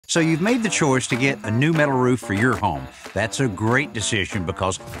So you've made the choice to get a new metal roof for your home. That's a great decision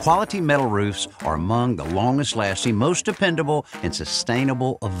because quality metal roofs are among the longest lasting, most dependable, and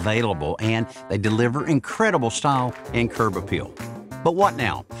sustainable available, and they deliver incredible style and curb appeal. But what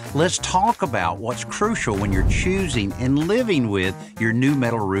now? Let's talk about what's crucial when you're choosing and living with your new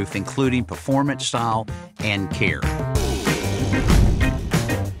metal roof, including performance, style, and care.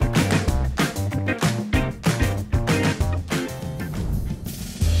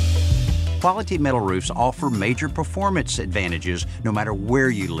 Quality metal roofs offer major performance advantages no matter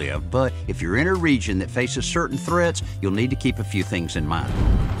where you live, but if you're in a region that faces certain threats, you'll need to keep a few things in mind.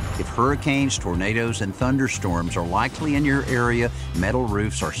 If hurricanes, tornadoes, and thunderstorms are likely in your area, metal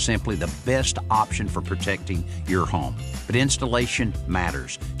roofs are simply the best option for protecting your home. But installation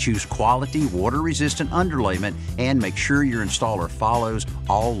matters. Choose quality, water-resistant underlayment and make sure your installer follows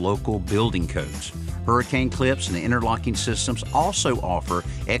all local building codes. Hurricane clips and the interlocking systems also offer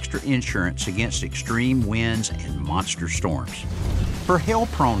extra insurance against extreme winds and monster storms. For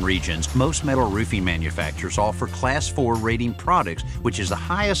hail-prone regions, most metal roofing manufacturers offer Class 4 rating products, which is the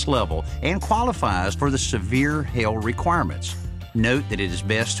highest level and qualifies for the severe hail requirements. Note that it is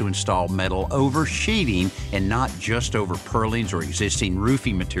best to install metal over sheeting and not just over purlins or existing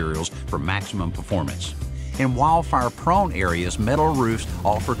roofing materials for maximum performance. In wildfire-prone areas, metal roofs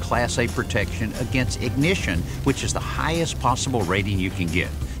offer Class A protection against ignition, which is the highest possible rating you can get.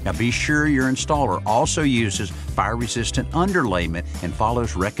 Now be sure your installer also uses fire-resistant underlayment and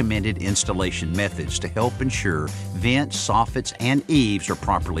follows recommended installation methods to help ensure vents, soffits, and eaves are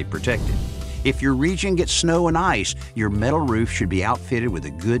properly protected. If your region gets snow and ice, your metal roof should be outfitted with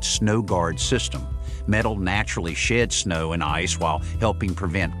a good snow guard system. Metal naturally sheds snow and ice while helping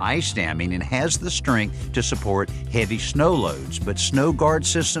prevent ice damming and has the strength to support heavy snow loads, but snow guard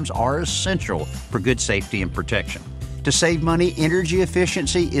systems are essential for good safety and protection. To save money, energy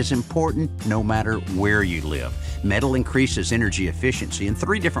efficiency is important no matter where you live. Metal increases energy efficiency in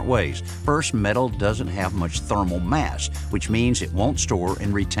 3 different ways. First, metal doesn't have much thermal mass, which means it won't store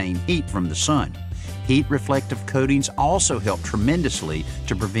and retain heat from the sun. Heat reflective coatings also help tremendously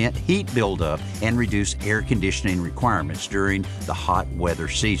to prevent heat buildup and reduce air conditioning requirements during the hot weather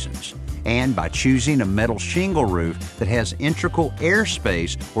seasons. And by choosing a metal shingle roof that has integral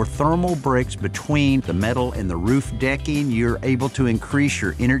airspace or thermal breaks between the metal and the roof decking, you're able to increase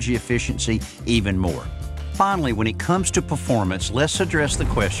your energy efficiency even more. Finally, when it comes to performance, let's address the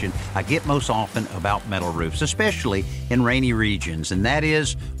question I get most often about metal roofs, especially in rainy regions, and that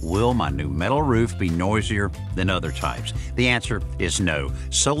is, will my new metal roof be noisier than other types? The answer is no,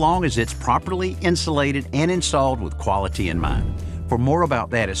 so long as it's properly insulated and installed with quality in mind. For more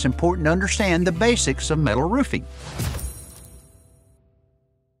about that, it's important to understand the basics of metal roofing.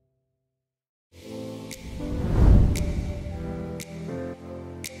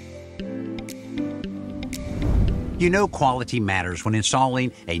 You know quality matters when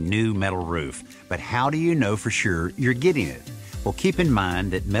installing a new metal roof, but how do you know for sure you're getting it? Well, keep in mind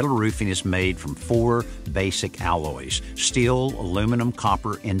that metal roofing is made from 4 basic alloys: steel, aluminum,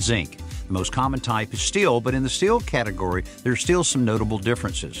 copper, and zinc. The most common type is steel, but in the steel category, there are still some notable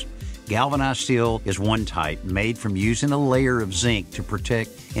differences. Galvanized steel is one type, made from using a layer of zinc to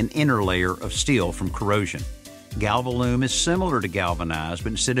protect an inner layer of steel from corrosion. Galvalume is similar to galvanized,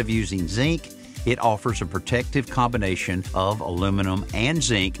 but instead of using zinc, it offers a protective combination of aluminum and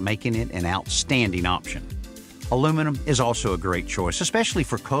zinc, making it an outstanding option. Aluminum is also a great choice, especially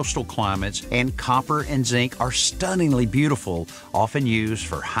for coastal climates, and copper and zinc are stunningly beautiful, often used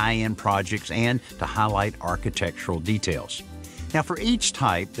for high-end projects and to highlight architectural details. Now, for each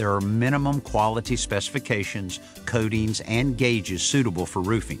type, there are minimum quality specifications, coatings, and gauges suitable for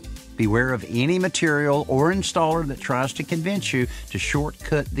roofing. Beware of any material or installer that tries to convince you to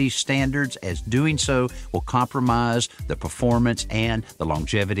shortcut these standards, as doing so will compromise the performance and the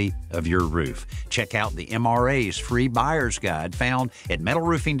longevity of your roof. Check out the MRA's free buyer's guide found at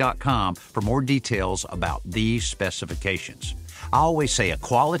metalroofing.com for more details about these specifications. I always say a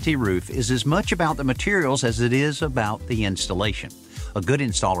quality roof is as much about the materials as it is about the installation. A good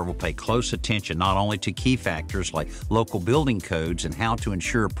installer will pay close attention not only to key factors like local building codes and how to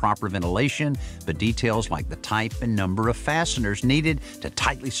ensure proper ventilation, but details like the type and number of fasteners needed to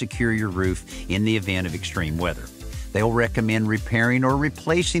tightly secure your roof in the event of extreme weather. They'll recommend repairing or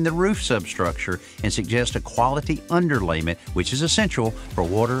replacing the roof substructure and suggest a quality underlayment, which is essential for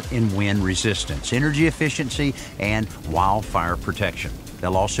water and wind resistance, energy efficiency, and wildfire protection.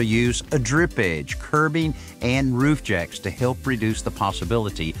 They'll also use a drip edge, curbing, and roof jacks to help reduce the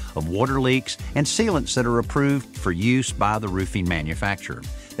possibility of water leaks and sealants that are approved for use by the roofing manufacturer.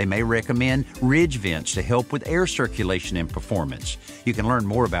 They may recommend ridge vents to help with air circulation and performance. You can learn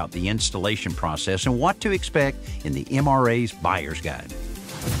more about the installation process and what to expect in the MRA's Buyer's Guide.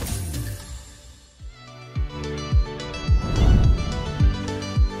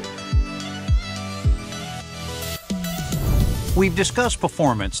 We've discussed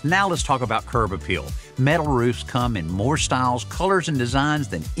performance, now let's talk about curb appeal. Metal roofs come in more styles, colors, and designs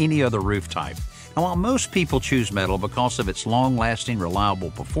than any other roof type. Now, while most people choose metal because of its long-lasting,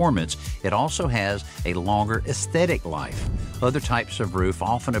 reliable performance, it also has a longer aesthetic life. Other types of roof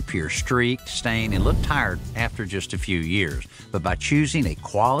often appear streaked, stained, and look tired after just a few years. But by choosing a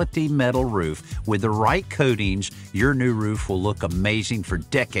quality metal roof with the right coatings, your new roof will look amazing for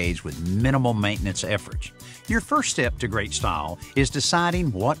decades with minimal maintenance efforts. Your first step to great style is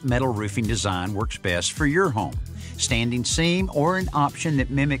deciding what metal roofing design works best for your home. Standing seam or an option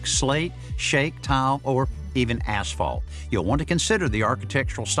that mimics slate, shake, tile, or even asphalt. You'll want to consider the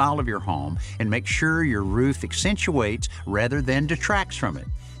architectural style of your home and make sure your roof accentuates rather than detracts from it.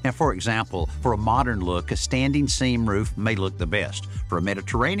 Now, for example, for a modern look, a standing seam roof may look the best. For a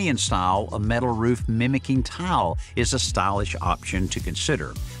Mediterranean style, a metal roof mimicking tile is a stylish option to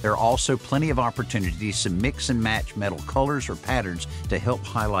consider. There are also plenty of opportunities to mix and match metal colors or patterns to help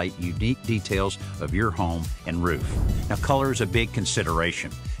highlight unique details of your home and roof. Now, color is a big consideration.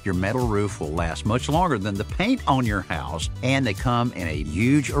 Your metal roof will last much longer than the paint on your house, and they come in a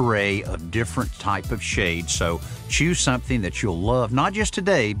huge array of different type of shades, so choose something that you'll love not just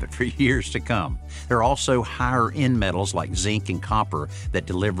today, but for years to come. There are also higher-end metals like zinc and copper that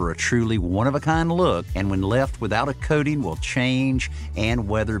deliver a truly one-of-a-kind look, and when left without a coating will change and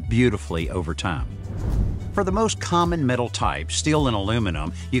weather beautifully over time. For the most common metal types, steel and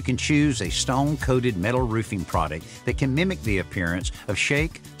aluminum, you can choose a stone-coated metal roofing product that can mimic the appearance of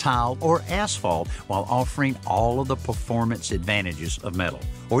shake, tile, or asphalt while offering all of the performance advantages of metal.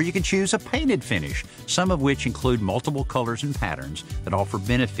 Or you can choose a painted finish, some of which include multiple colors and patterns that offer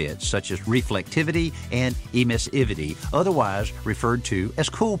benefits such as reflectivity and emissivity, otherwise referred to as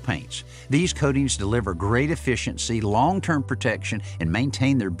cool paints. These coatings deliver great efficiency, long-term protection, and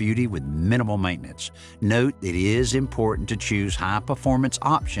maintain their beauty with minimal maintenance. Note that it is important to choose high-performance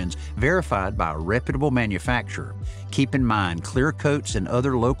options verified by a reputable manufacturer. Keep in mind, clear coats and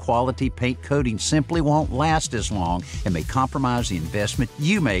other low-quality paint coatings simply won't last as long and may compromise the investment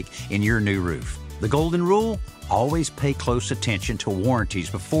you make in your new roof. The golden rule? Always pay close attention to warranties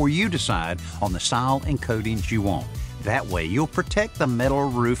before you decide on the style and coatings you want. That way, you'll protect the metal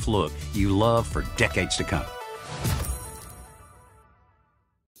roof look you love for decades to come.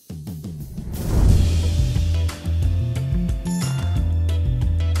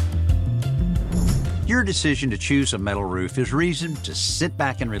 Your decision to choose a metal roof is reason to sit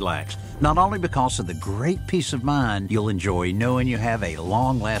back and relax, not only because of the great peace of mind you'll enjoy knowing you have a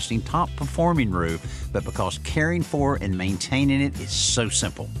long-lasting, top-performing roof, but because caring for and maintaining it is so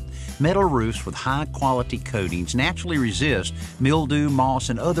simple. Metal roofs with high-quality coatings naturally resist mildew, moss,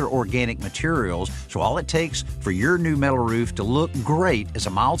 and other organic materials, so all it takes for your new metal roof to look great is a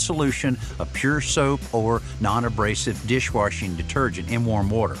mild solution of pure soap or non-abrasive dishwashing detergent in warm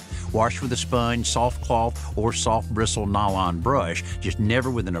water. Wash with a sponge, soft cloth, or soft bristle nylon brush, just never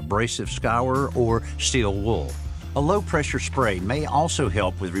with an abrasive scourer or steel wool. A low-pressure spray may also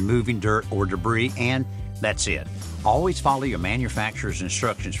help with removing dirt or debris, and that's it. Always follow your manufacturer's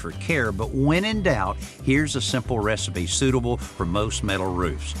instructions for care, but when in doubt, here's a simple recipe suitable for most metal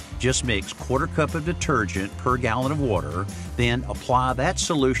roofs. Just mix 1/4 cup of detergent per gallon of water, then apply that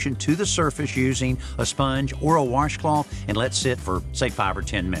solution to the surface using a sponge or a washcloth and let sit for, say, 5 or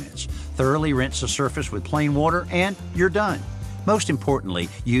 10 minutes. Thoroughly rinse the surface with plain water and you're done. Most importantly,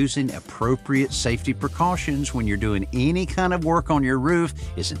 using appropriate safety precautions when you're doing any kind of work on your roof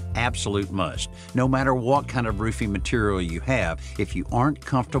is an absolute must. No matter what kind of roofing material you have, if you aren't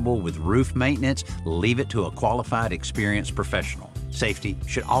comfortable with roof maintenance, leave it to a qualified, experienced professional. Safety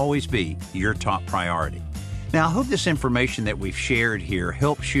should always be your top priority. Now, I hope this information that we've shared here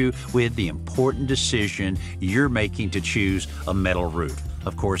helps you with the important decision you're making to choose a metal roof.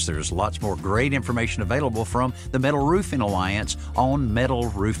 Of course, there's lots more great information available from the Metal Roofing Alliance on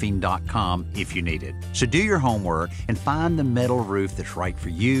metalroofing.com if you need it. So do your homework and find the metal roof that's right for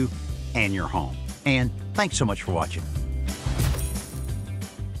you and your home. And thanks so much for watching.